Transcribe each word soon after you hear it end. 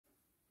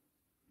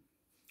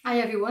Hi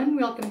everyone,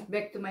 welcome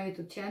back to my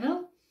YouTube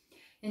channel.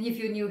 And if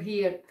you're new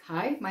here,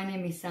 hi, my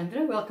name is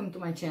Sandra, welcome to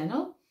my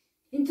channel.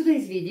 In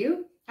today's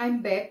video,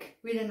 I'm back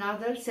with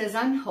another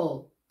Sézane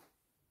haul.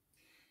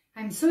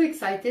 I'm so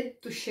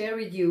excited to share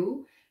with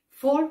you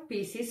 4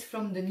 pieces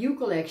from the new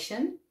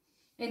collection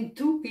and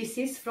 2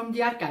 pieces from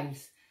the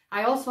archives.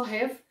 I also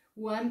have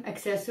one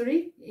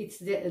accessory, it's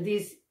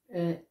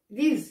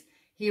these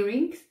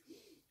earrings.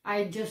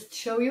 I just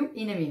show you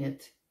in a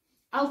minute.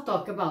 I'll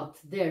talk about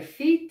their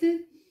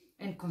fit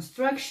and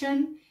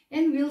construction,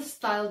 and we'll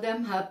style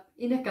them up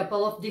in a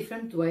couple of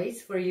different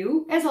ways for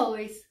you, as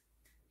always.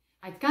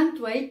 I can't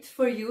wait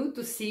for you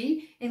to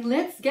see, and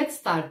let's get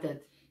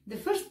started. The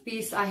first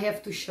piece I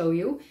have to show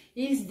you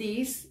is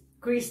this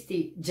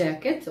Christie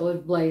jacket or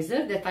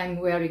blazer that I'm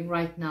wearing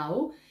right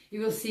now.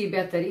 You will see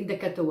better in the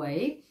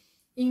cutaway,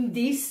 in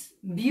this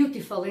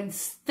beautiful and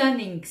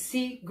stunning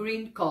sea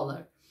green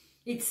color.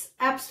 It's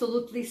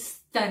absolutely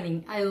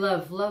stunning. I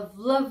love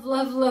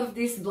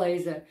this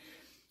blazer.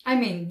 I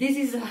mean, this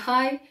is a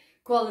high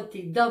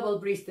quality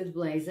double-breasted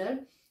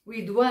blazer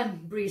with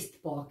 1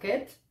 breast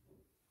pocket,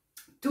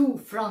 2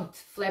 front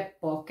flap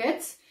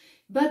pockets,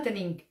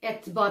 buttoning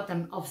at the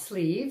bottom of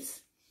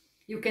sleeves.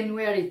 You can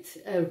wear it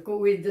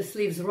with the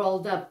sleeves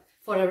rolled up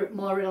for a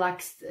more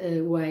relaxed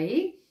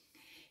way.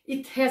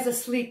 It has a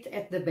slit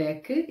at the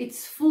back.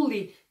 It's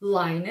fully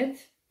lined,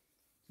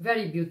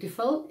 very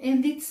beautiful,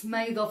 and it's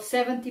made of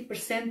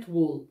 70%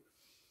 wool,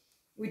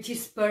 which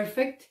is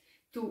perfect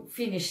to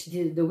finish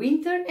the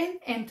winter and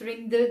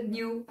entering the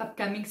new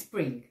upcoming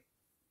spring.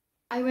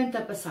 I went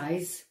up a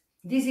size.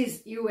 This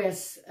is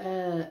US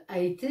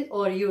 8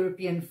 or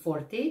European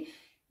 40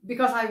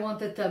 because I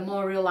wanted a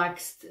more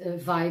relaxed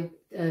vibe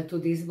to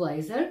this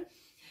blazer.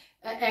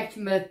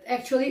 But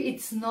actually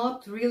it's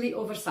not really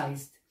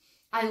oversized.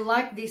 I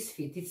like this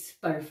fit, it's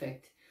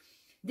perfect.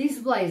 This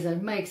blazer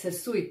makes a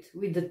suit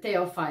with the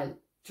Theophile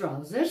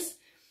trousers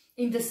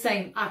in the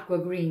same aqua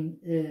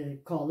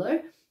green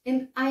color.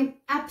 And I'm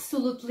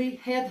absolutely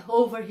head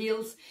over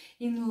heels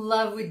in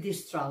love with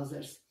these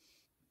trousers.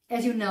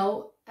 As you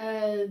know,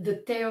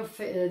 the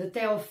Theophile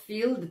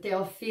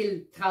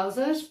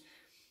trousers,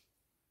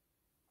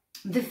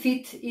 the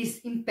fit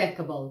is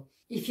impeccable.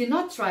 If you've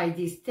not tried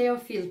these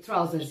Theophile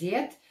trousers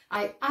yet,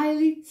 I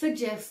highly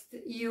suggest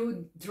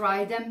you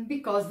try them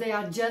because they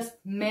are just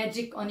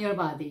magic on your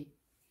body.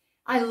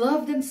 I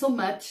love them so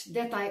much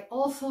that I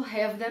also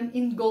have them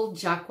in gold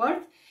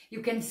jacquard. You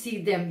can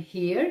see them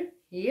here,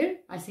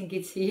 I think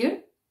it's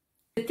here.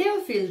 The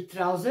Theophile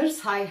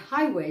trousers,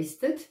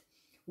 high-waisted,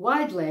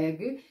 wide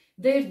leg,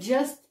 they're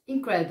just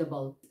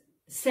incredible.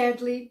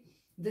 Sadly,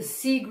 the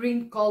sea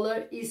green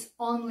color is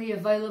only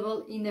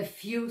available in a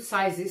few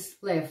sizes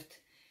left.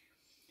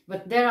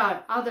 But there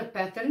are other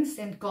patterns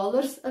and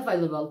colors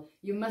available.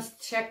 You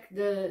must check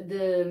the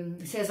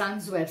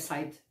Sézane's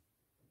website.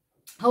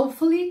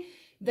 Hopefully,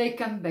 they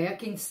come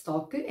back in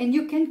stock and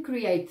you can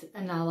create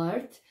an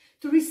alert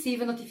to receive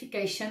a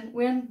notification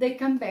when they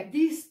come back.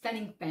 These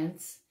stunning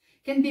pants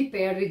can be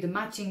paired with the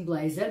matching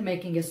blazer,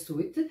 making a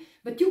suit,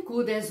 but you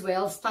could as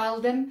well style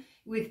them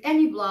with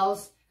any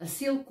blouse, a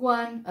silk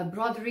one, a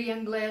broderie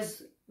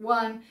anglaise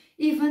one,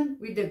 even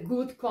with a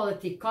good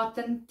quality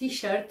cotton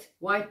t-shirt,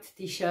 white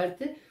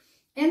t-shirt,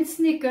 and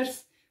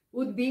sneakers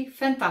would be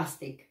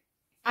fantastic.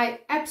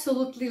 I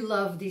absolutely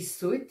love this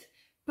suit,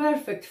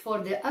 perfect for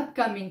the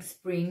upcoming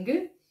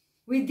spring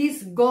with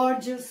this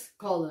gorgeous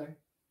color.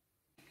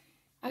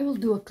 I will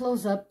do a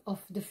close-up of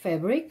the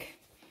fabric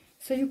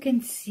so you can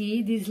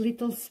see these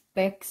little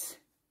specks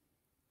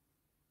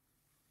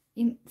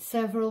in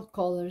several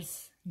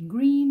colors: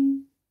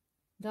 green,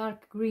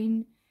 dark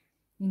green,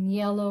 in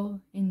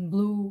yellow, in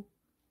blue.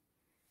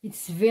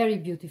 It's very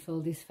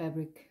beautiful, this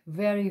fabric,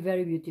 very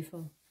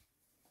beautiful,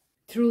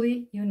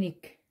 truly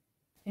unique.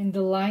 And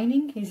the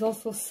lining is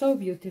also so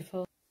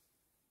beautiful.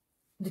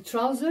 The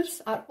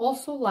trousers are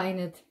also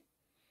lined.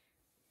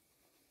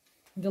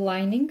 The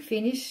lining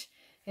finish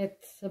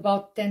at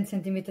about 10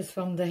 centimeters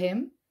from the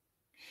hem.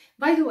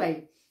 By the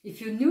way,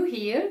 if you're new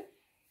here,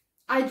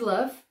 I'd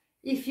love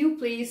if you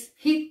please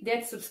hit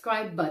that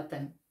subscribe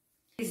button.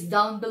 It's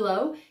down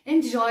below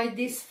and join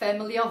this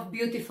family of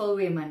beautiful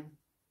women.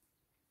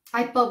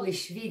 I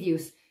publish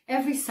videos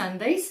every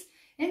Sundays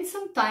and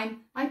sometimes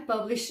I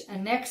publish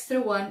an extra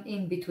one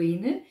in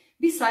between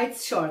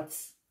besides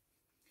shorts.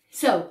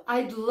 So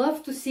I'd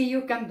love to see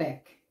you come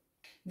back.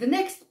 The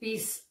next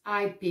piece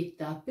I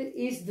picked up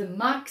is the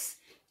Max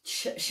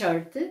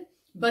shirt,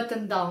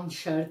 button-down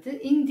shirt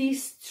in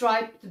this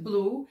striped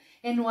blue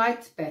and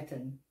white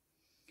pattern.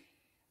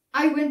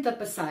 I went up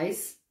a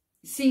size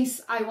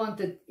since I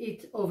wanted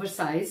it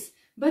oversized,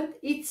 but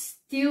it's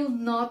still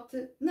not.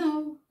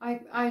 No,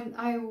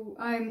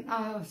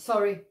 I'm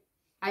sorry,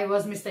 I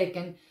was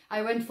mistaken.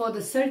 I went for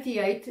the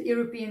 38,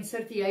 European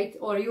 38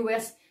 or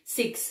US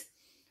 6.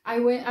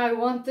 I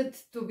wanted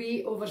to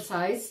be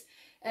oversized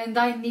and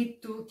I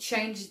need to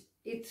change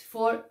it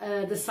for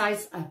the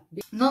size up.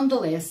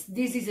 Nonetheless,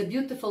 this is a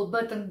beautiful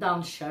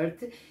button-down shirt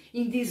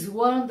in this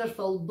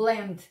wonderful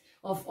blend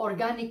of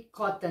organic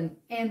cotton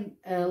and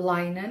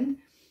linen.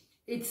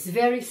 It's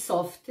very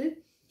soft.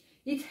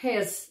 It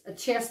has a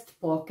chest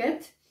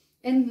pocket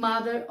and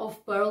mother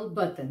of pearl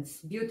buttons,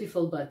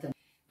 beautiful buttons.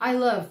 I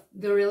love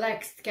the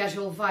relaxed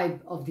casual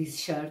vibe of this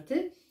shirt,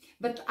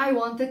 but I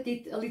wanted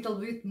it a little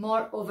bit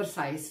more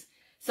oversized.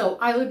 So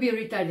I will be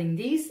returning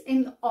this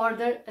and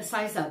order a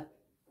size up.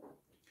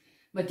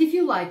 But if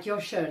you like your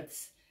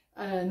shirts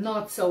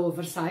not so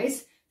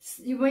oversized,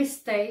 you may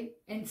stay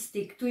and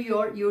stick to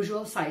your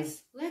usual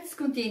size. Let's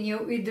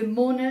continue with the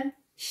Mona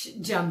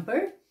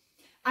jumper.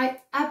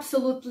 I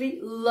absolutely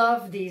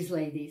love these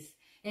ladies.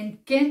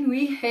 And can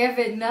we have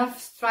enough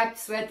striped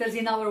sweaters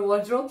in our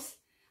wardrobes?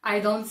 I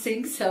don't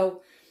think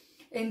so.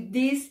 And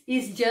this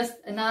is just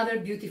another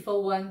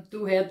beautiful one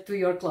to add to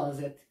your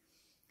closet.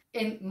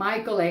 And my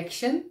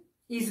collection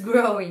is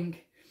growing.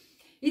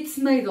 It's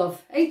made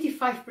of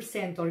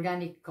 85%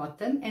 organic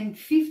cotton and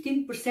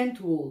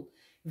 15% wool.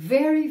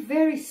 Very,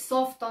 very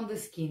soft on the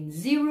skin,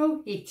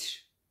 zero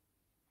itch.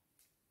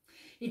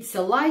 It's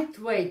a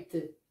lightweight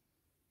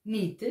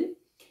knit,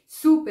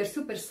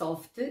 super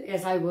soft,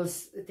 as I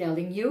was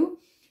telling you.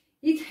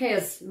 It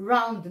has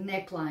round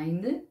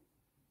neckline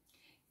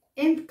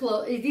and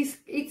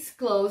it's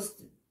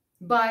closed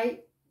by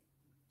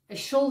a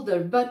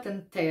shoulder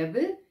button tab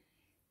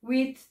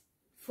with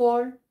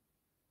 4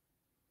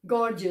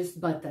 gorgeous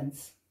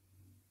buttons.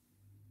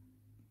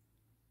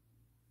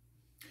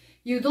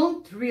 You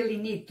don't really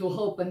need to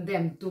open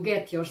them to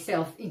get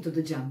yourself into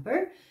the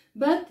jumper,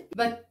 but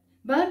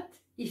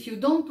if you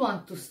don't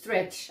want to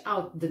stretch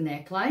out the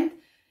neckline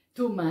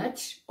too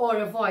much or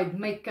avoid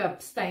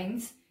makeup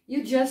stains,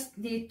 you just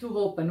need to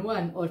open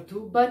 1 or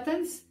 2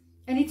 buttons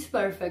and it's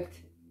perfect.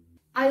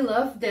 I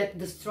love that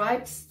the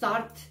stripes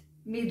start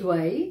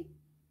midway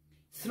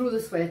through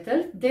the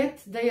sweater,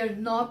 that they are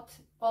not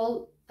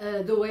all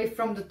the way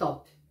from the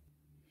top.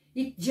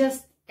 It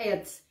just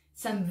adds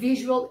some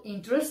visual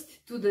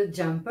interest to the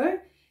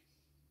jumper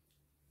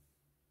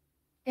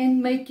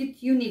and make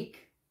it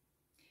unique.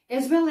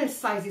 As well as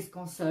size is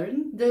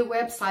concerned, the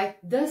website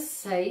does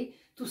say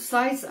to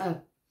size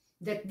up,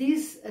 that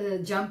this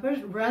jumper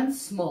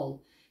runs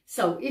small.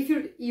 So if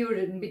you're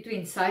in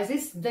between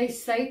sizes, they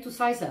say to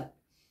size up.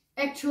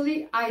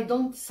 Actually, I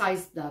don't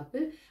size up.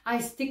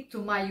 I stick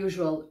to my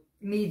usual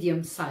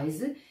medium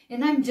size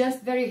and I'm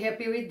just very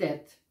happy with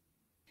that.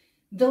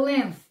 The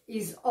length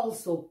is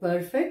also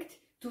perfect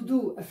to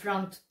do a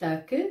front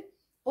tuck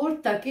or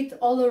tuck it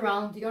all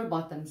around your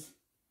buttons.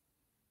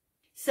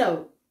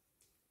 So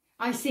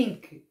I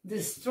think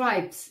the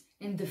stripes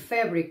and the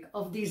fabric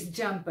of this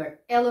jumper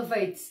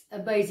elevates a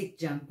basic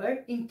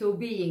jumper into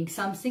being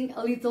something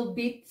a little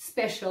bit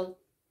special.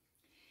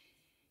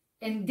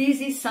 And this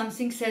is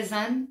something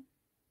Sézane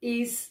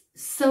is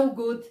so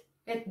good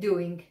at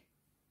doing.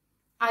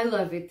 I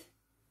love it.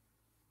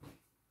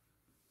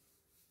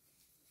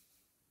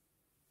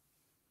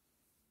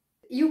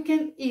 You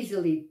can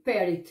easily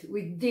pair it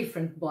with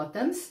different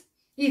bottoms,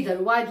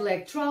 either wide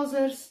leg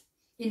trousers,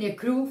 in a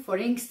crew for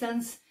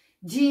instance,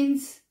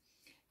 jeans,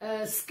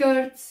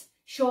 skirts,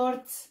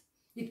 shorts.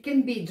 It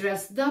can be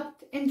dressed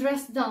up and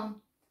dressed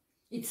down.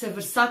 It's a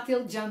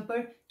versatile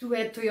jumper to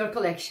add to your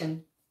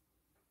collection.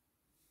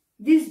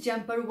 This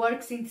jumper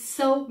works in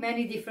so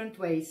many different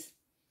ways.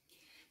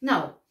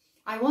 Now,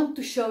 I want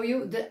to show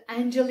you the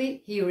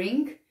Angeli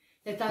earring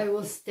that I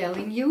was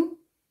telling you.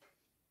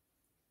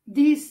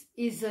 This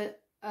is a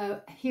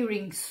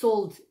earring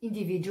sold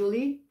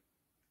individually.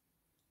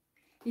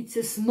 It's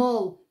a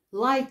small,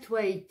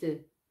 lightweight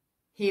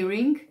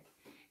earring,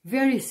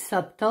 very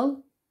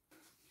subtle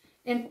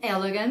and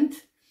elegant.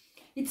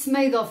 It's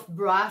made of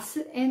brass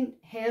and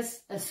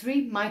has a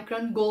 3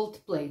 micron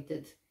gold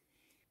plated.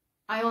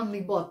 I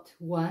only bought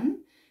one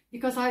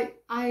because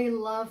I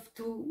love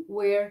to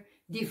wear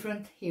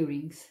different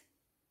earrings.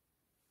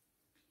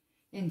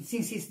 And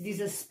since this is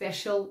a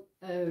special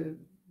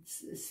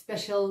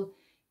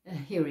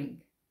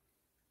earring.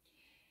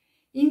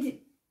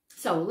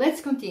 So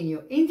let's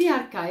continue. In the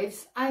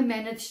archives, I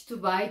managed to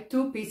buy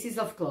 2 pieces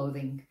of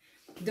clothing.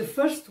 The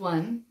first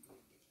one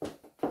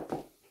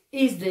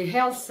is the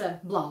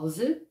Elsa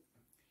blouse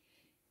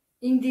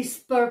in this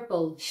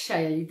purple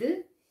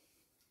shade.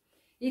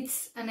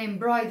 It's an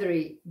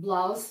embroidery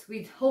blouse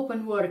with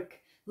open work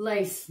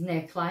lace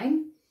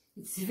neckline.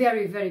 It's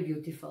very, very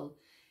beautiful.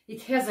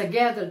 It has a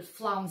gathered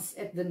flounce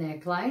at the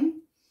neckline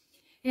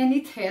and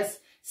it has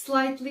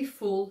slightly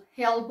full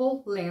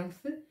elbow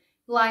length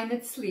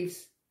lined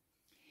sleeves.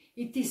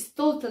 It is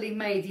totally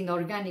made in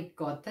organic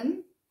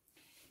cotton.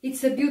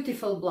 It's a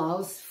beautiful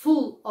blouse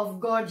full of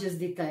gorgeous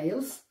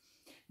details,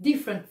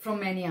 different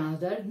from any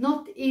other,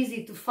 not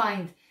easy to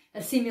find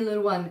a similar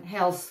one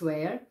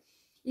elsewhere.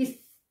 It's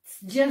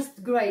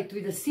just great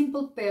with a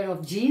simple pair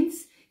of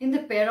jeans and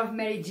a pair of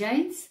Mary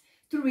Janes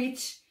to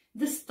reach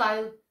the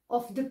style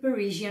of the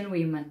Parisian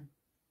women.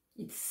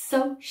 It's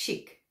so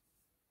chic.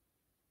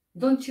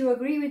 Don't you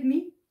agree with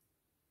me?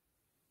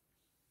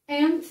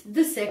 And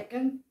the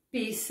second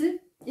piece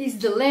is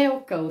the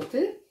Leo coat.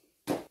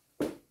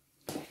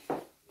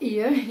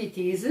 Here it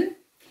is.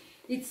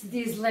 It's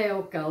this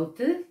Leo coat.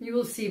 You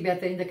will see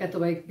better in the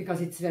cutaway because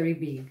it's very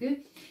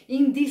big.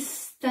 In this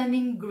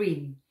stunning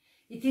green.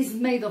 It is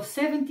made of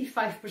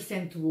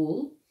 75%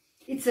 wool.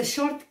 It's a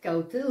short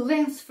coat,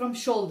 length from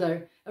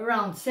shoulder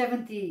around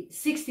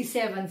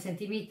 67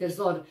 centimeters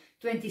or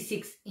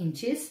 26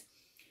 inches.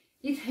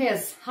 It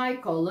has high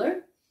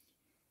collar,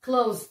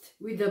 closed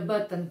with a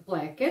button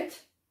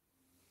placket.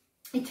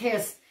 It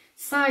has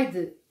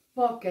side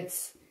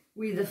pockets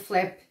with a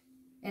flap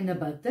and a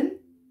button.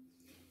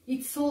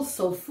 It's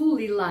also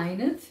fully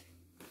lined.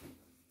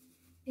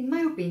 In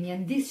my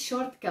opinion, these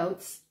short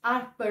coats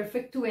are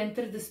perfect to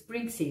enter the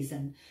spring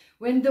season,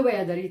 when the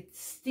weather is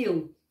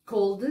still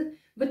cold,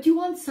 but you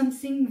want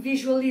something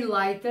visually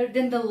lighter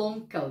than the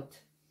long coat.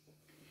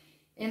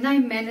 And I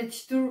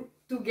managed to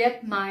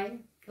get my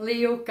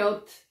Leo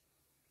coat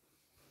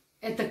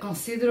at a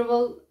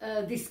considerable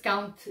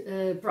discount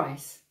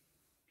price.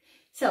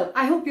 So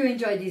I hope you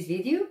enjoyed this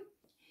video.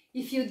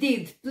 If you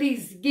did,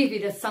 please give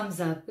it a thumbs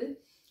up.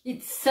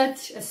 It's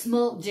such a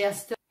small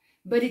gesture,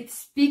 but it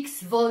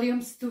speaks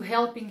volumes to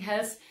helping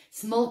us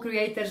small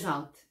creators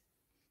out.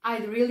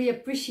 I'd really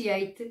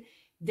appreciate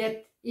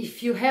that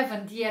if you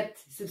haven't yet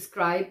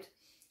subscribed.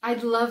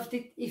 I'd love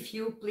it if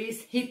you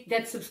please hit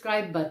that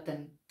subscribe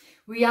button.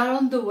 We are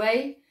on the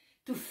way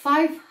to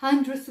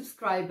 500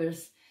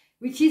 subscribers,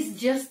 which is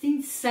just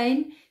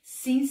insane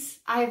since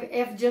I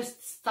have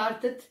just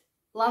started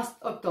last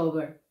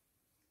October.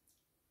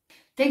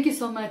 Thank you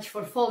so much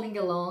for following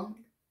along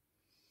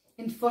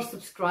and for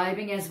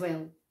subscribing as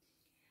well.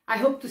 I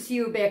hope to see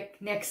you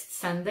back next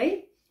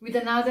Sunday with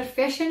another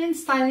fashion and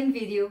styling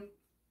video.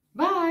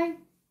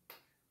 Bye!